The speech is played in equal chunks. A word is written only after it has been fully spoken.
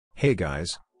Hey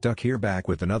guys, Duck here back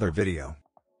with another video.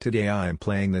 Today I am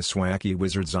playing this Wacky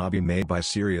Wizards obby made by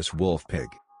Serious Wolf Pig.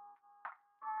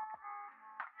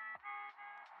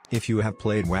 If you have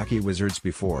played Wacky Wizards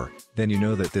before, then you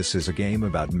know that this is a game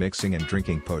about mixing and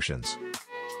drinking potions.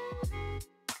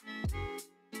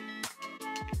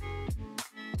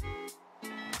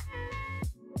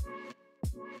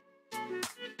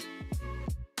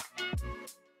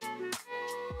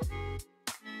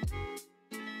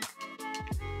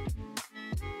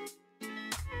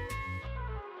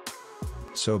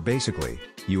 So basically,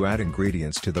 you add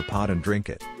ingredients to the pot and drink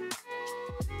it.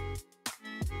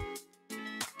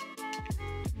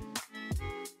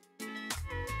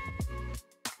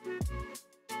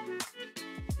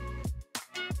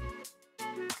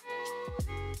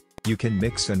 You can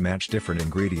mix and match different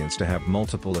ingredients to have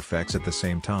multiple effects at the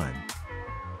same time.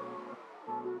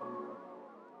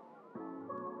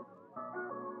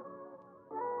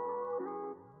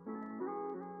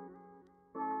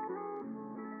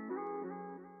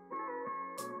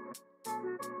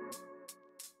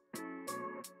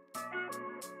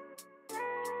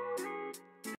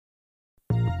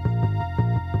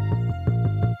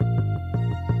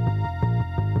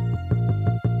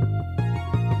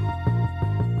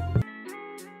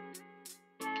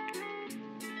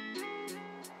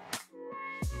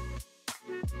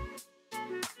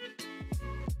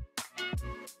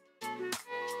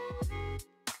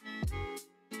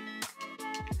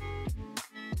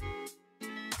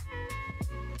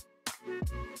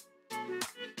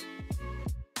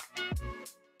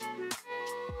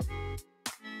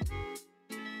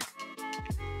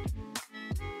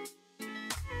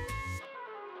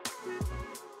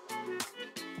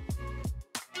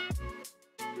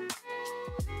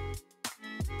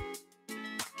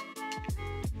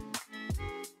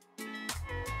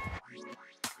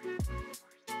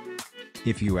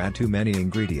 If you add too many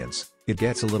ingredients, it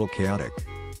gets a little chaotic.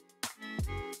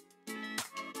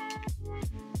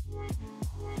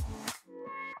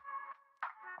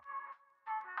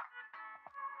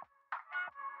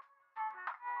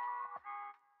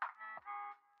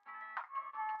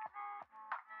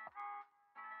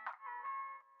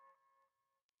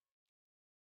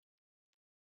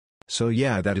 So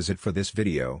yeah, that is it for this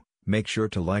video. Make sure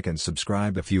to like and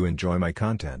subscribe if you enjoy my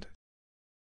content.